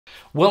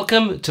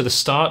Welcome to the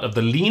start of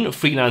the Lean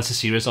Freelancer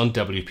series on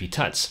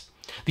WPTuts.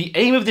 The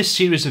aim of this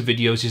series of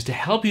videos is to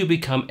help you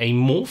become a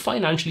more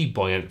financially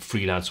buoyant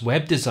freelance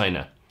web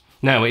designer.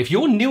 Now, if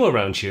you're new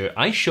around here,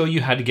 I show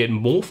you how to get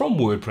more from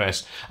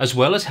WordPress, as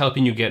well as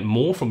helping you get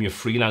more from your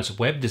freelance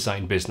web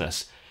design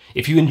business.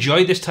 If you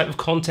enjoy this type of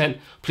content,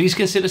 please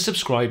consider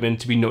subscribing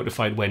to be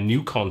notified when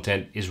new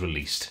content is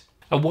released.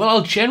 And while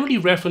I'll generally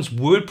reference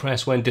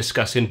WordPress when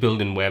discussing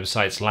building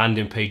websites,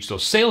 landing pages, or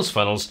sales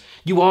funnels,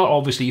 you are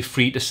obviously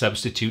free to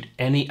substitute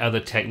any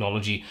other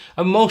technology,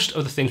 and most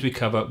of the things we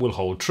cover will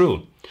hold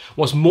true.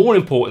 What's more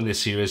important in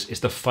this series is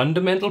the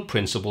fundamental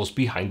principles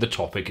behind the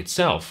topic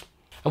itself.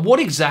 And what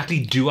exactly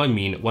do I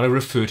mean when I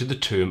refer to the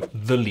term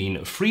the lean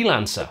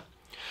freelancer?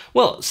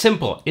 Well,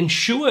 simple.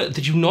 Ensure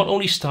that you not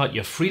only start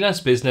your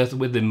freelance business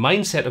with the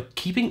mindset of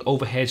keeping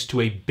overheads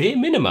to a bare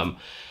minimum,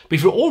 but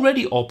if you're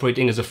already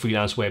operating as a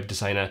freelance web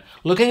designer,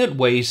 looking at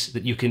ways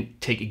that you can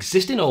take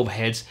existing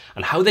overheads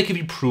and how they can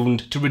be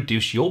pruned to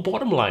reduce your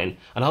bottom line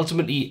and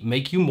ultimately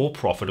make you more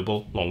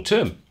profitable long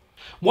term.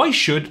 Why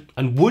should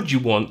and would you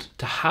want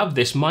to have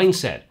this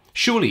mindset?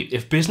 Surely,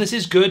 if business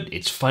is good,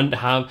 it's fun to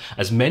have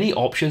as many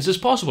options as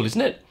possible,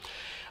 isn't it?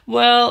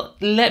 Well,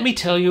 let me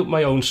tell you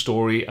my own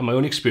story and my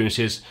own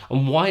experiences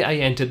and why I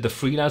entered the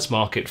freelance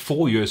market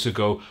 4 years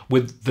ago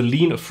with the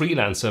lean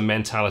freelancer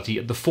mentality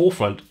at the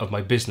forefront of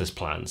my business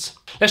plans.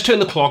 Let's turn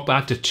the clock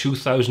back to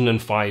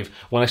 2005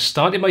 when I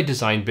started my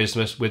design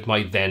business with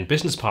my then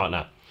business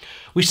partner.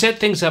 We set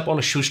things up on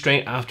a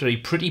shoestring after a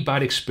pretty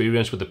bad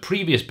experience with the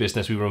previous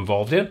business we were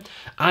involved in,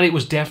 and it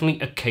was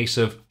definitely a case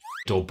of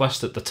or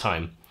bust at the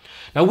time.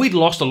 Now, we'd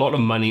lost a lot of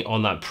money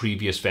on that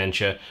previous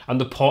venture and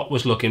the pot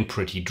was looking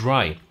pretty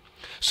dry.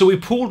 So we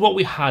pooled what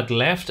we had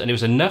left, and it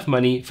was enough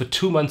money for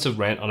 2 months of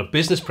rent on a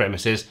business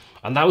premises,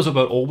 and that was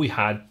about all we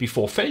had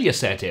before failure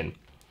set in.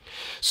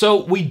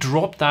 So we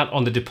dropped that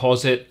on the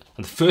deposit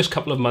and the first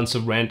couple of months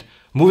of rent.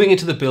 Moving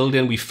into the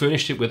building, we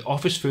furnished it with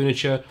office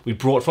furniture we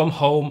brought from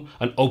home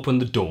and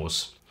opened the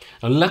doors.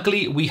 And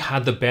luckily, we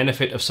had the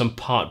benefit of some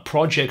part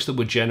projects that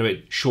would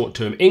generate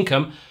short-term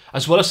income,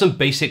 as well as some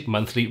basic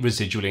monthly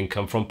residual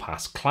income from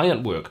past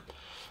client work.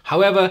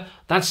 However,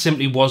 that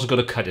simply wasn't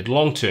going to cut it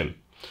long-term.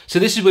 So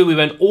this is where we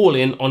went all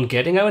in on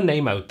getting our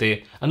name out there,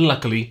 and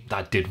luckily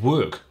that did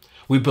work.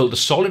 We built a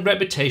solid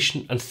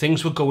reputation and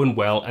things were going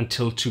well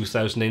until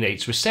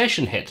 2008's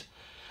recession hit.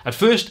 At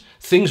first,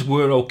 things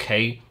were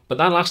okay, but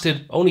that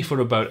lasted only for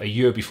about a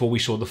year before we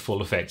saw the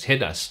full effects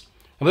hit us.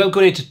 And without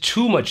going into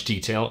too much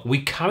detail,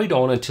 we carried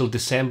on until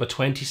December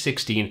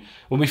 2016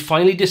 when we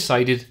finally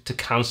decided to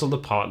cancel the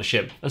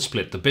partnership and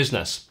split the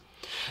business.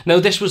 Now,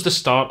 this was the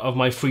start of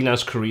my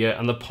freelance career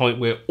and the point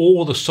where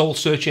all the soul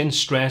searching,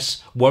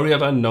 stress, worry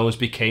of unknowns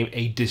became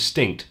a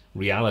distinct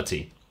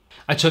reality.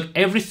 I took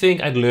everything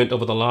I'd learned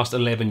over the last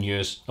 11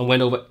 years and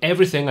went over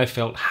everything I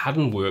felt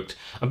hadn't worked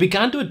and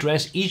began to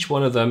address each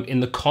one of them in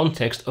the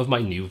context of my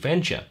new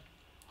venture.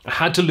 I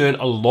had to learn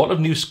a lot of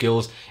new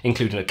skills,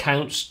 including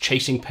accounts,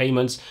 chasing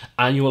payments,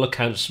 annual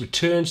accounts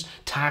returns,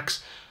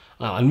 tax,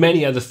 and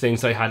many other things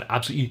that I had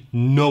absolutely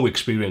no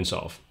experience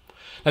of.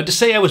 Now, to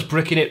say I was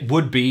bricking it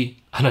would be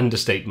an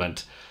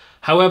understatement.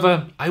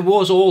 However, I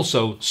was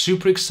also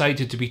super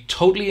excited to be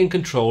totally in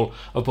control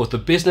of both the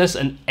business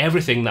and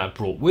everything that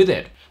brought with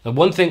it. Now,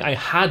 one thing I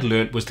had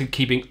learned was that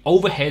keeping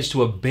overheads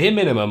to a bare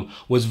minimum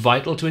was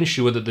vital to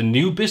ensure that the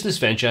new business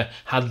venture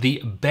had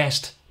the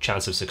best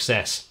chance of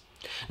success.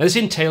 Now, this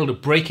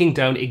entailed breaking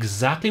down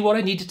exactly what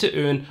I needed to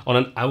earn on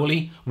an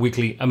hourly,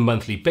 weekly, and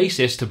monthly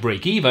basis to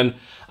break even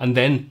and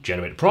then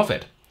generate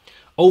profit.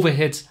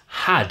 Overheads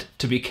had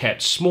to be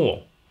kept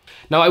small.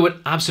 Now, I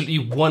would absolutely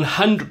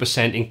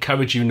 100%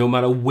 encourage you, no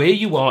matter where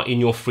you are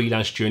in your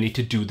freelance journey,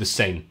 to do the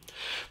same.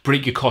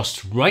 Break your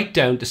costs right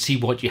down to see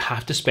what you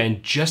have to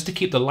spend just to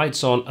keep the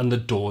lights on and the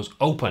doors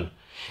open.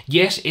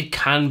 Yes, it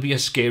can be a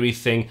scary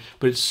thing,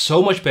 but it's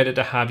so much better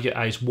to have your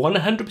eyes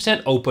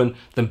 100% open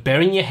than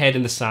burying your head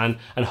in the sand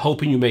and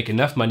hoping you make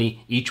enough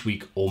money each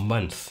week or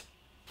month.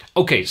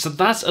 Okay, so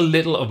that's a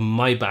little of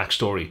my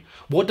backstory.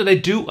 What did I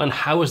do and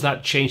how has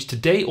that changed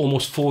today,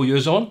 almost 4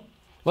 years on?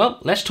 Well,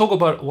 let's talk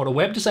about what a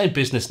web design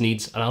business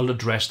needs, and I'll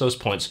address those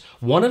points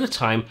one at a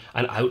time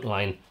and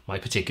outline my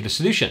particular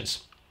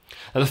solutions.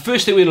 Now, the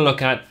first thing we're going to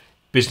look at,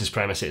 business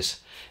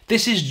premises.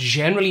 This is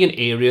generally an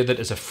area that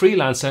as a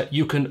freelancer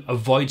you can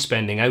avoid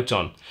spending out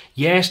on.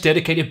 Yes,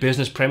 dedicated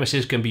business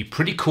premises can be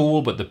pretty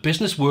cool, but the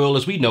business world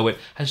as we know it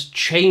has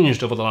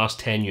changed over the last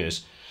 10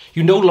 years.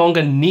 You no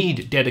longer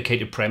need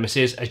dedicated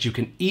premises, as you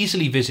can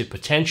easily visit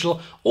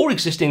potential or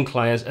existing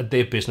clients at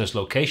their business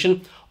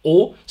location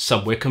or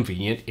somewhere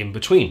convenient in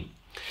between.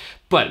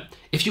 But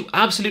if you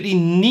absolutely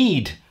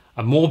need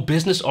a more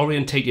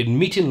business-orientated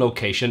meeting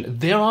location,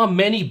 there are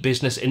many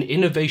business and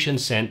innovation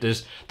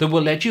centers that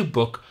will let you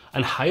book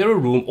and hire a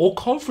room or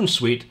conference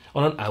suite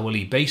on an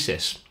hourly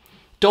basis.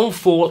 Don't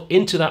fall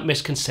into that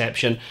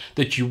misconception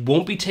that you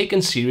won't be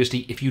taken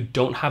seriously if you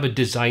don't have a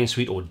design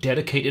suite or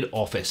dedicated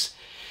office.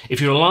 If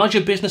you're a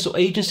larger business or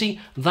agency,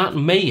 that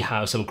may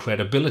have some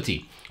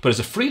credibility, but as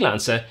a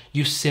freelancer,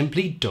 you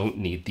simply don't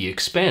need the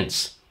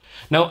expense.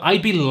 Now,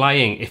 I'd be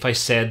lying if I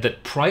said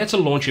that prior to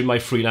launching my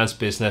freelance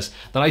business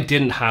that I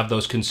didn't have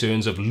those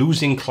concerns of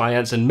losing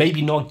clients and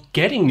maybe not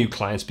getting new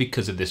clients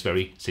because of this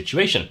very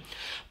situation.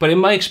 But in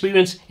my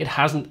experience, it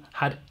hasn't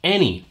had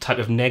any type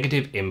of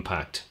negative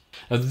impact.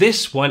 Now,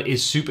 this one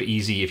is super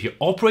easy. If you're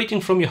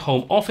operating from your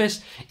home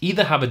office,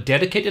 either have a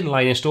dedicated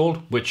line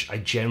installed, which I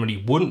generally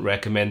wouldn't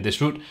recommend this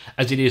route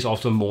as it is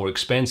often more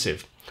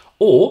expensive.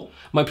 Or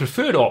my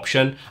preferred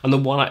option, and the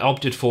one I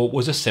opted for,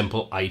 was a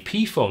simple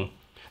IP phone.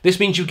 This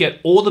means you get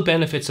all the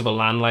benefits of a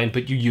landline,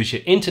 but you use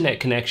your internet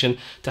connection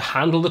to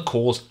handle the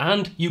calls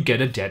and you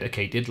get a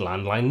dedicated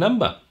landline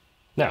number.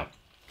 Now,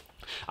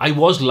 I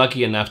was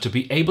lucky enough to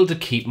be able to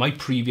keep my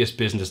previous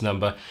business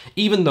number,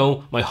 even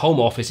though my home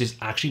office is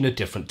actually in a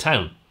different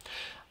town.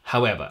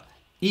 However,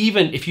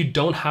 even if you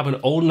don't have an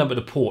old number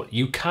to port,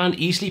 you can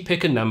easily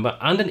pick a number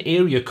and an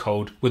area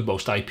code with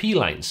most IP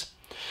lines.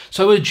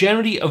 So I would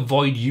generally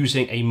avoid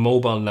using a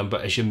mobile number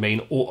as your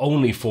main or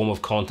only form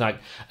of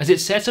contact, as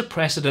it sets a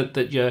precedent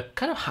that you're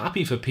kind of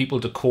happy for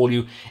people to call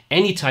you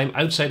anytime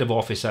outside of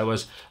office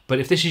hours, but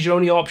if this is your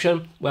only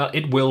option, well,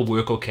 it will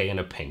work okay in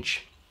a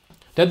pinch.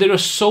 Now, there are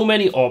so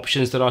many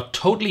options that are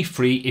totally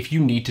free if you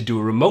need to do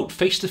a remote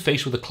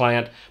face-to-face with a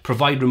client,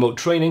 provide remote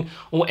training,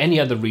 or any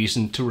other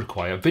reason to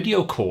require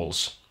video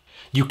calls.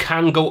 You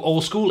can go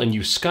old school and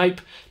use Skype,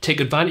 take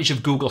advantage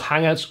of Google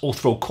Hangouts, or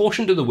throw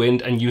caution to the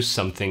wind and use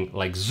something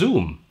like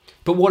Zoom.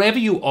 But whatever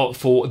you opt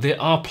for,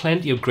 there are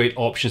plenty of great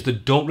options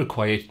that don't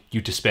require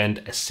you to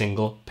spend a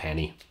single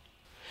penny.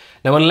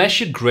 Now, unless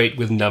you're great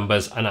with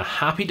numbers and are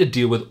happy to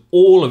deal with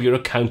all of your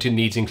accounting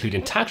needs,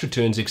 including tax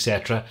returns,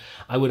 etc.,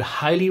 I would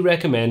highly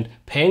recommend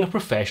paying a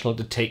professional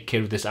to take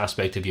care of this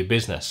aspect of your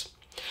business.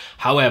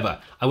 However,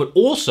 I would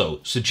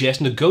also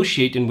suggest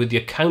negotiating with the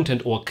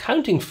accountant or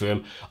accounting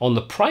firm on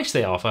the price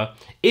they offer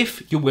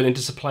if you're willing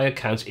to supply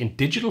accounts in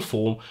digital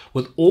form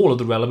with all of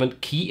the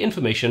relevant key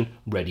information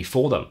ready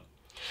for them.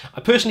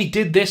 I personally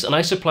did this, and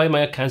I supply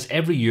my accounts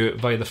every year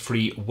via the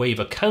free Wave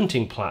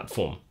accounting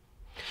platform.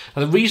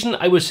 Now, the reason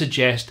I would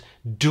suggest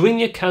doing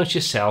the accounts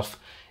yourself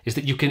is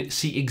that you can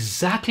see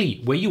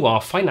exactly where you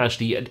are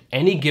financially at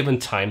any given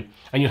time,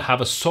 and you'll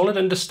have a solid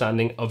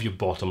understanding of your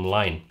bottom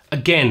line.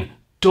 Again,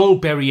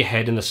 don't bury your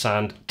head in the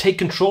sand. Take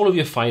control of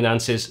your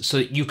finances so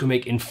that you can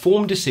make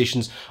informed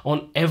decisions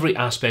on every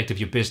aspect of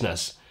your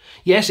business.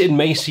 Yes, it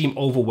may seem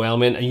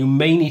overwhelming and you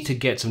may need to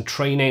get some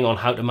training on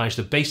how to manage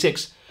the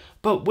basics,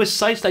 but with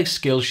sites like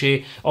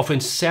Skillshare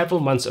offering several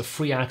months of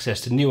free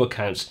access to new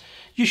accounts,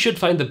 you should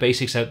find the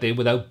basics out there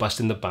without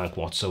busting the bank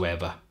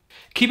whatsoever.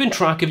 Keeping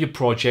track of your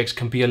projects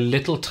can be a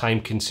little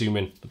time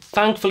consuming, but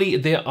thankfully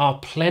there are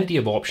plenty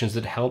of options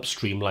that help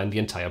streamline the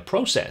entire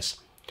process.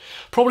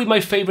 Probably my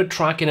favorite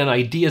tracking and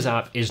ideas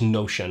app is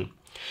Notion.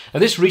 Now,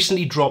 this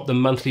recently dropped the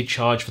monthly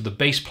charge for the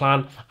base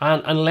plan,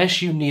 and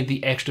unless you need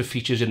the extra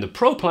features in the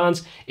pro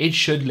plans, it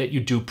should let you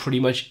do pretty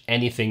much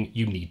anything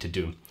you need to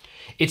do.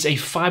 It's a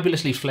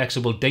fabulously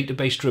flexible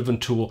database-driven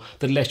tool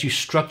that lets you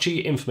structure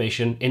your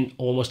information in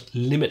almost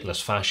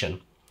limitless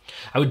fashion.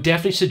 I would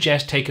definitely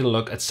suggest taking a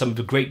look at some of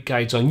the great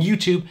guides on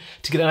YouTube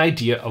to get an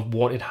idea of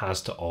what it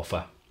has to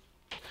offer.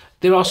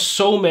 There are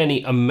so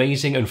many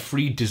amazing and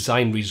free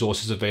design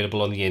resources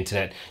available on the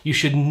internet. You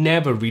should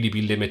never really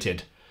be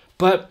limited.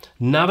 But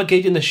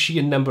navigating the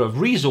sheer number of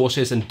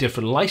resources and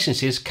different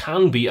licenses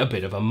can be a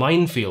bit of a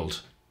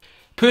minefield.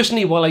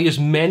 Personally, while I use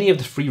many of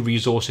the free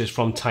resources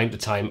from time to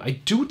time, I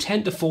do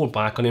tend to fall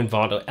back on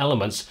Envato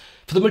Elements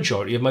for the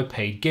majority of my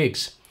paid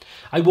gigs.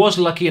 I was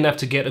lucky enough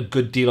to get a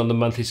good deal on the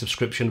monthly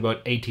subscription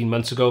about 18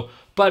 months ago,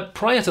 but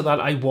prior to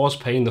that I was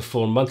paying the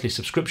full monthly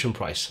subscription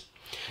price.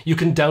 You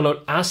can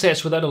download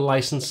assets without a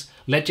license,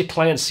 let your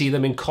clients see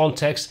them in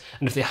context,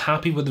 and if they're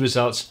happy with the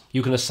results,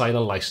 you can assign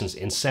a license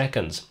in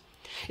seconds.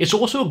 It's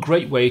also a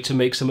great way to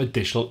make some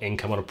additional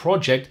income on a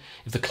project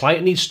if the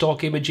client needs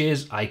stock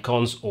images,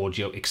 icons,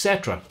 audio,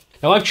 etc.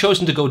 Now, I've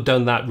chosen to go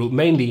down that route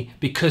mainly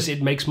because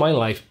it makes my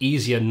life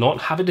easier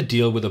not having to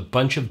deal with a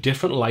bunch of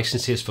different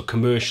licenses for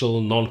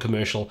commercial,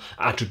 non-commercial,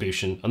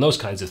 attribution, and those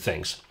kinds of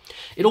things.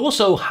 It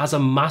also has a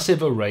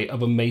massive array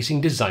of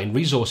amazing design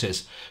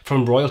resources,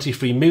 from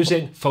royalty-free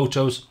music,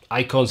 photos,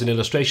 icons and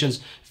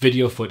illustrations,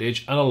 video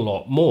footage, and a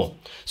lot more.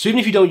 So even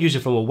if you don't use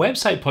it from a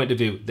website point of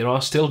view, there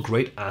are still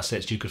great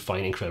assets you could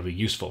find incredibly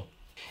useful.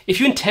 If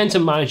you intend to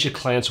manage your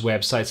clients'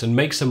 websites and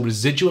make some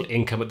residual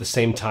income at the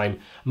same time,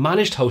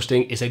 managed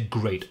hosting is a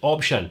great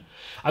option.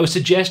 I would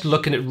suggest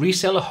looking at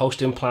reseller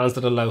hosting plans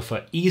that allow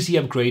for easy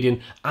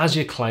upgrading as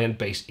your client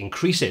base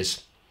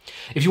increases.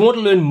 If you want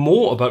to learn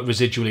more about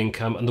residual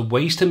income and the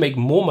ways to make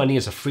more money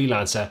as a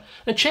freelancer,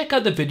 then check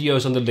out the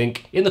videos on the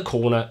link in the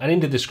corner and in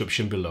the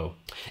description below.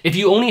 If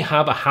you only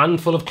have a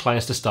handful of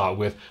clients to start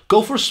with,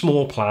 go for a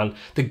small plan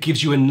that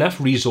gives you enough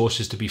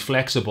resources to be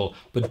flexible,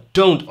 but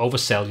don't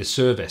oversell your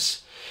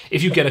service.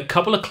 If you get a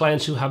couple of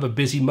clients who have a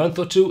busy month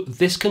or two,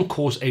 this can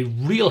cause a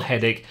real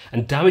headache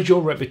and damage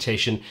your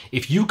reputation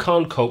if you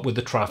can't cope with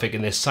the traffic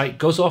and their site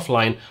goes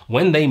offline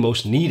when they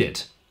most need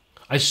it.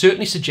 I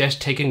certainly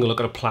suggest taking a look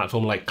at a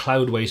platform like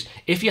Cloudways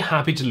if you're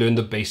happy to learn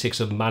the basics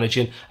of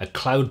managing a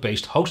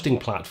cloud-based hosting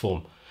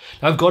platform.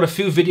 Now, I've got a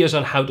few videos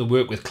on how to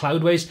work with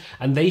Cloudways,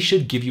 and they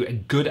should give you a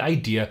good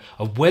idea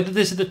of whether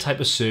this is the type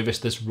of service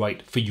that's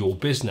right for your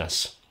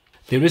business.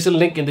 There is a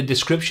link in the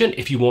description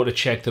if you want to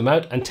check them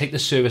out and take the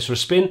service for a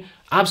spin,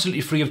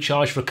 absolutely free of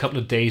charge for a couple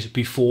of days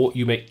before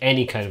you make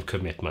any kind of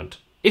commitment.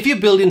 If you're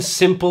building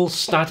simple,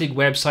 static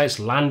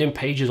websites, landing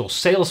pages, or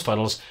sales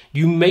funnels,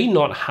 you may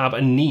not have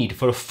a need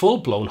for a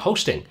full-blown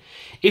hosting.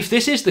 If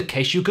this is the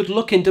case, you could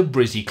look into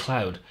Brizy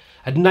Cloud.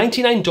 At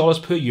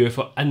 $99 per year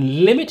for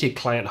unlimited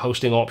client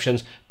hosting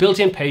options,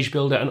 built-in page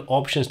builder, and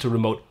options to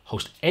remote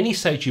host any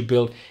site you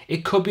build,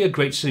 it could be a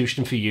great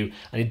solution for you,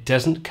 and it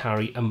doesn't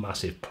carry a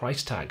massive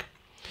price tag.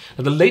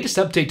 Now, the latest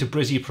update to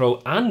Brizy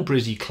Pro and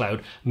Brizy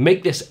Cloud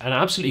make this an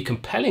absolutely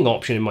compelling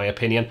option in my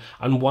opinion,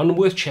 and one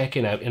worth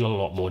checking out in a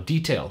lot more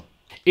detail.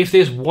 If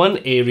there's one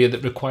area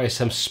that requires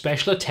some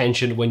special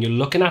attention when you're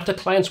looking after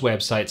clients'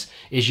 websites,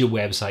 is your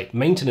website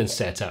maintenance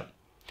setup.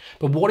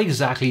 But what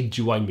exactly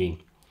do I mean?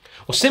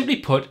 Well, simply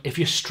put, if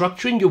you're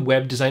structuring your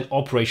web design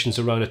operations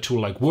around a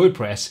tool like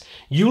WordPress,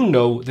 you'll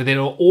know that there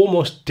are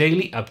almost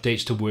daily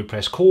updates to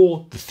WordPress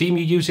core, the theme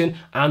you're using,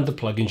 and the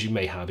plugins you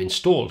may have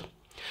installed.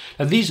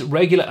 Now, these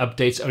regular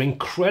updates are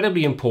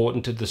incredibly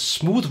important to the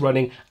smooth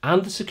running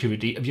and the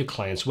security of your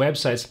clients'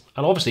 websites,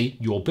 and obviously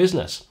your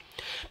business.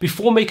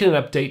 Before making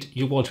an update,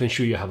 you want to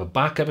ensure you have a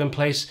backup in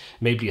place.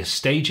 Maybe a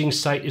staging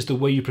site is the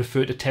way you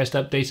prefer to test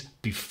updates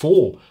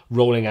before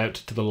rolling out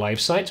to the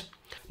live site.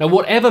 Now,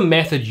 whatever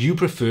method you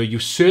prefer, you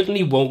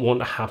certainly won't want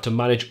to have to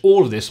manage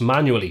all of this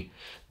manually.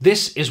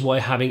 This is why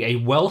having a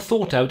well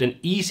thought out and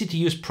easy to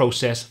use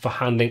process for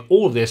handling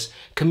all of this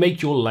can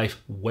make your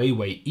life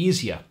way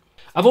easier.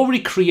 I've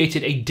already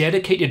created a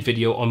dedicated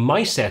video on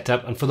my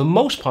setup, and for the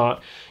most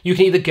part, you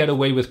can either get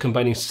away with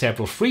combining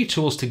several free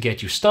tools to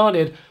get you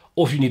started,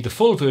 or if you need the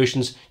full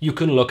versions, you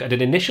can look at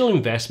an initial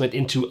investment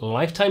into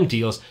lifetime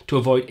deals to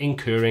avoid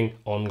incurring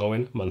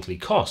ongoing monthly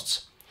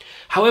costs.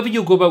 However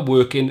you go about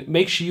working,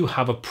 make sure you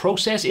have a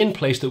process in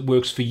place that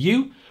works for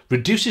you,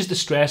 reduces the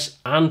stress,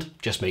 and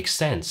just makes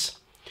sense.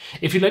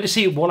 If you'd like to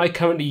see what I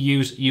currently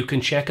use, you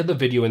can check out the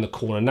video in the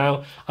corner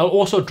now. I'll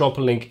also drop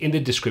a link in the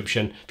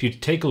description for you to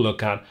take a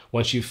look at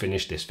once you've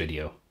finished this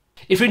video.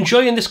 If you're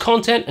enjoying this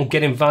content and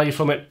getting value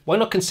from it, why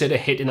not consider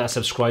hitting that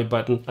subscribe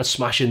button and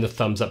smashing the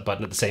thumbs up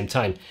button at the same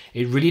time?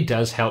 It really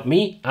does help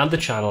me and the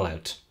channel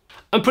out.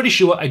 I'm pretty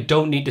sure I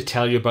don't need to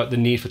tell you about the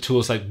need for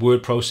tools like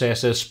word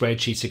processors,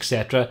 spreadsheets,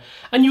 etc.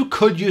 And you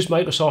could use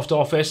Microsoft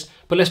Office,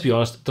 but let's be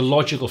honest, the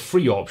logical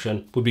free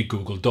option would be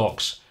Google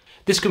Docs.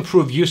 This can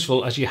prove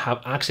useful as you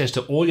have access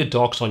to all your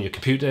docs on your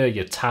computer,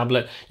 your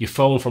tablet, your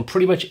phone from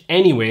pretty much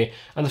anywhere,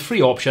 and the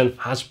free option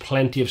has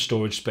plenty of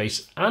storage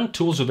space and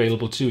tools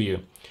available to you.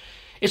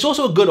 It's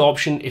also a good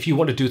option if you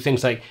want to do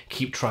things like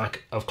keep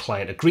track of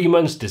client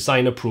agreements,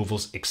 design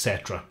approvals,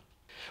 etc.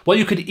 While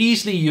you could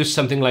easily use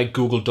something like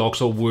Google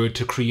Docs or Word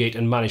to create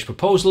and manage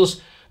proposals,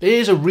 there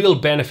is a real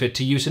benefit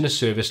to using a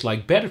service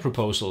like Better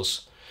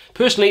Proposals.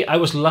 Personally, I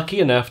was lucky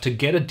enough to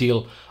get a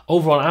deal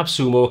over on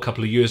AppSumo a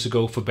couple of years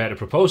ago for Better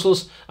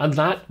Proposals, and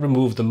that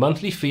removed the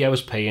monthly fee I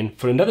was paying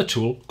for another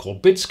tool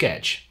called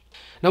BidSketch.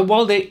 Now,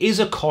 while there is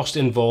a cost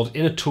involved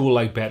in a tool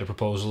like Better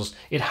Proposals,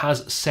 it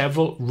has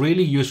several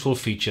really useful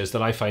features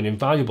that I find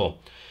invaluable.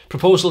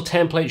 Proposal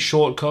templates,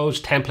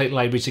 shortcodes, template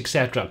libraries,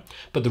 etc.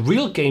 But the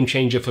real game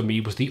changer for me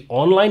was the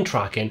online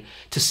tracking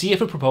to see if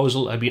a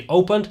proposal had been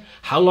opened,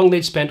 how long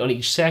they'd spent on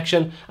each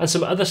section, and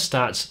some other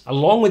stats,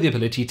 along with the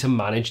ability to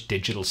manage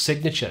digital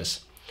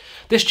signatures.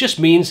 This just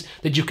means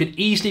that you can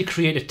easily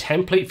create a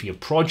template for your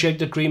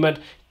project agreement,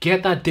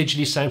 get that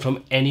digitally signed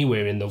from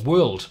anywhere in the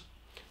world.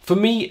 For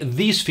me,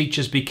 these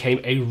features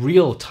became a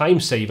real time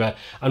saver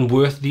and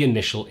worth the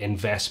initial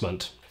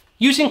investment.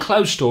 Using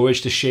cloud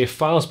storage to share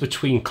files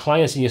between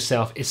clients and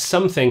yourself is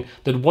something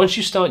that once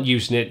you start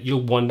using it,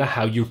 you'll wonder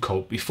how you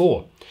coped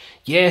before.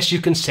 Yes,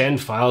 you can send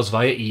files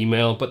via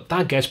email, but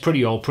that gets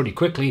pretty old pretty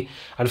quickly,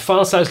 and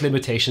file size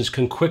limitations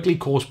can quickly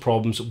cause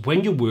problems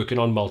when you're working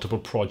on multiple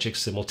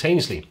projects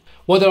simultaneously.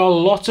 While there are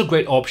lots of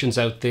great options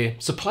out there,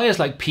 suppliers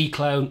like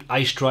pCloud,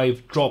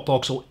 IceDrive,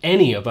 Dropbox, or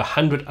any of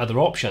 100 other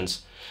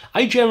options,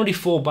 I generally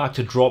fall back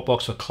to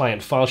Dropbox for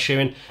client file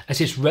sharing, as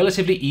it's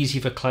relatively easy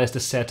for clients to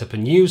set up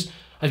and use.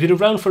 I've been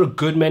around for a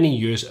good many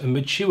years and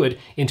matured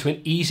into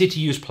an easy to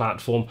use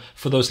platform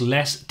for those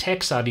less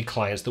tech savvy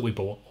clients that we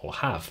all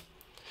have.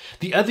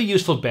 The other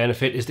useful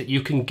benefit is that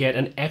you can get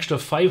an extra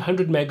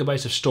 500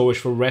 megabytes of storage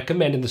for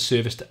recommending the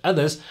service to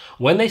others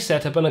when they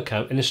set up an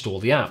account and install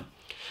the app.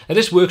 Now,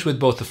 this works with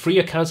both the free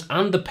accounts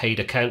and the paid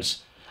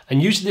accounts,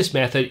 and using this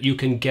method you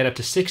can get up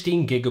to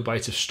 16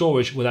 gigabytes of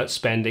storage without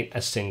spending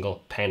a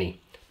single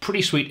penny.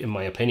 Pretty sweet in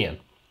my opinion.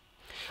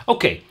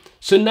 Okay,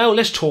 so now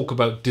let's talk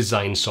about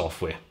design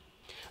software.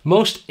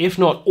 Most, if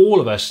not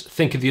all of us,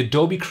 think of the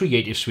Adobe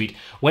Creative Suite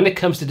when it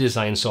comes to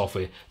design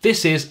software.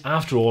 This is,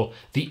 after all,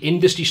 the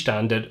industry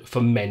standard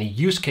for many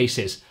use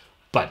cases,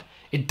 but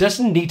it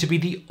doesn't need to be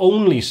the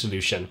only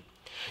solution.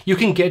 You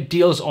can get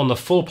deals on the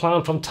full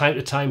plan from time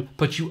to time,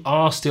 but you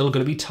are still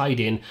going to be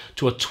tied in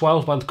to a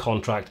 12-month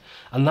contract,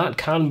 and that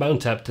can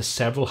mount up to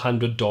several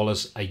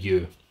 $100s a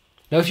year.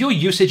 Now, if your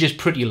usage is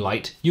pretty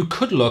light, you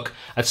could look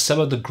at some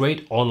of the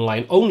great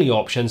online-only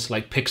options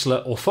like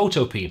Pixlr or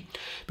Photopea.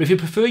 But if you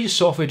prefer your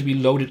software to be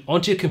loaded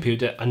onto your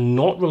computer and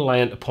not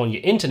reliant upon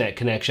your internet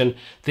connection,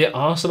 there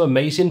are some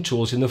amazing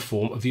tools in the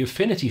form of the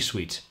Affinity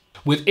Suite.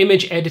 With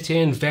image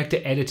editing,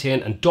 vector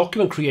editing, and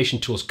document creation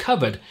tools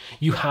covered,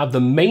 you have the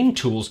main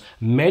tools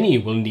many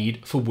will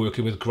need for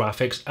working with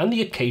graphics and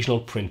the occasional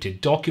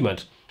printed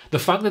document. The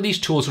fact that these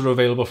tools are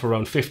available for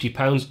around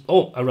 £50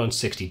 or around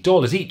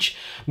 $60 each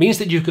means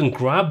that you can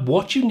grab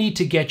what you need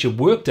to get your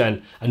work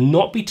done and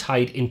not be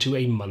tied into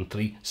a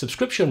monthly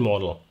subscription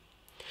model.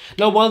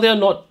 Now, while they are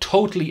not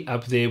totally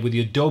up there with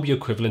the Adobe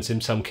equivalents in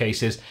some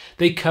cases,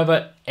 they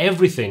cover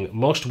everything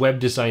most web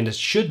designers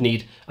should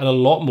need and a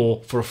lot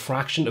more for a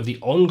fraction of the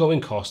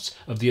ongoing costs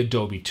of the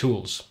Adobe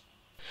tools.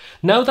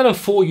 Now that I'm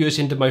 4 years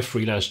into my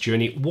freelance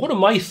journey, what are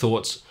my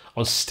thoughts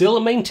on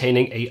still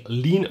maintaining a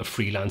lean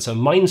freelancer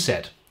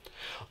mindset?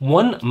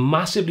 One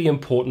massively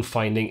important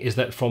finding is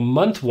that from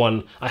month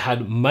one, I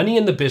had money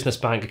in the business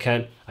bank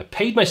account, I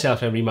paid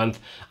myself every month,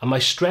 and my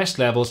stress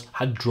levels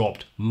had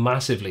dropped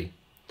massively.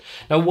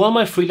 Now, while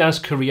my freelance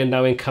career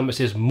now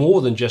encompasses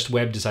more than just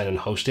web design and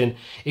hosting,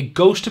 it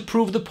goes to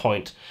prove the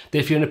point that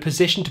if you're in a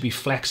position to be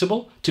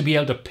flexible, to be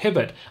able to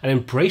pivot and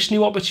embrace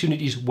new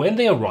opportunities when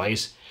they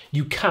arise,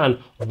 you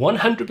can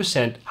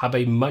 100% have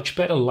a much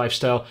better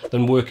lifestyle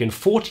than working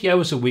 40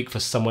 hours a week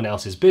for someone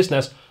else's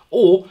business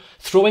or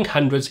throwing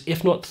hundreds,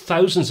 if not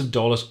thousands of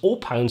dollars or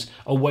pounds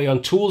away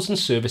on tools and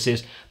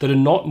services that are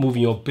not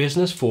moving your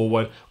business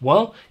forward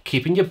while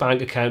keeping your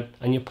bank account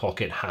and your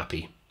pocket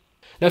happy.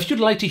 Now, if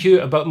you'd like to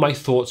hear about my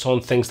thoughts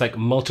on things like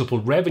multiple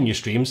revenue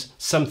streams,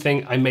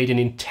 something I made an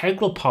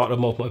integral part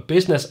of both my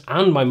business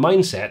and my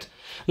mindset,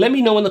 let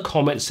me know in the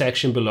comment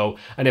section below,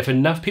 and if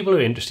enough people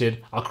are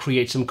interested, I'll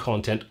create some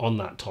content on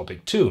that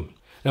topic too.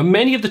 Now,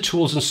 many of the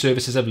tools and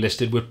services I've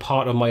listed were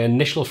part of my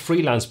initial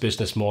freelance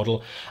business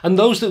model, and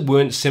those that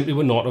weren't simply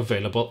were not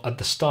available at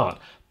the start,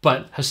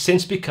 but have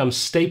since become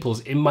staples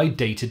in my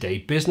day-to-day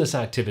business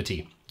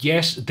activity.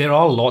 Yes, there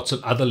are lots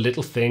of other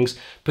little things,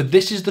 but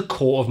this is the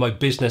core of my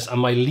business and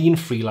my lean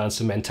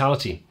freelancer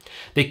mentality.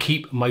 They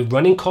keep my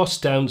running costs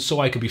down so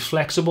I can be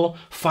flexible,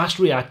 fast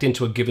reacting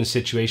to a given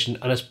situation,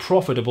 and as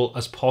profitable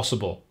as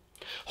possible.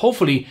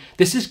 Hopefully,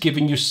 this has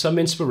given you some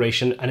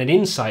inspiration and an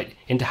insight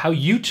into how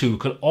you too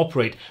can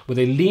operate with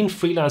a lean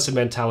freelancer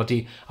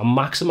mentality and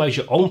maximize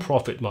your own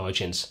profit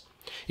margins.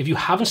 If you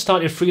haven't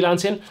started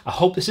freelancing, I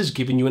hope this has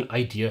given you an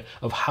idea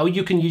of how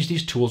you can use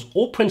these tools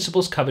or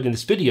principles covered in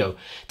this video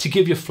to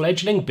give your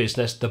fledgling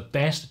business the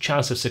best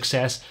chance of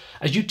success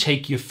as you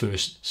take your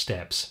first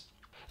steps.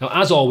 Now,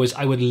 as always,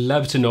 I would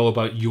love to know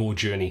about your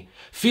journey.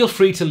 Feel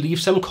free to leave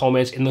some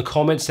comments in the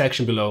comment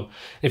section below.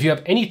 If you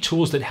have any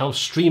tools that help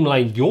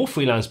streamline your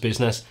freelance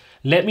business,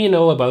 let me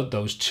know about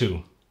those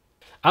too.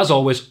 As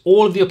always,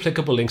 all of the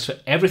applicable links for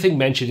everything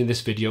mentioned in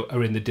this video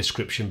are in the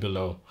description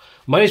below.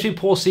 My name has been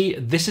Paul C.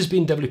 This has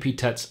been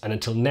WPTuts, and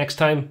until next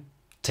time,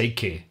 take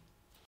care.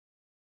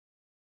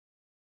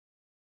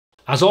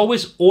 As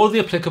always, all of the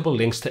applicable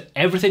links to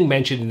everything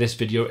mentioned in this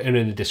video are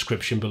in the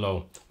description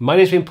below. My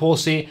name has been Paul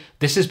C.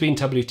 This has been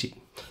WT. I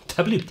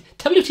can't even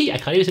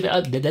say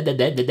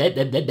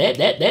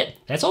it.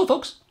 That's all,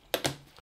 folks.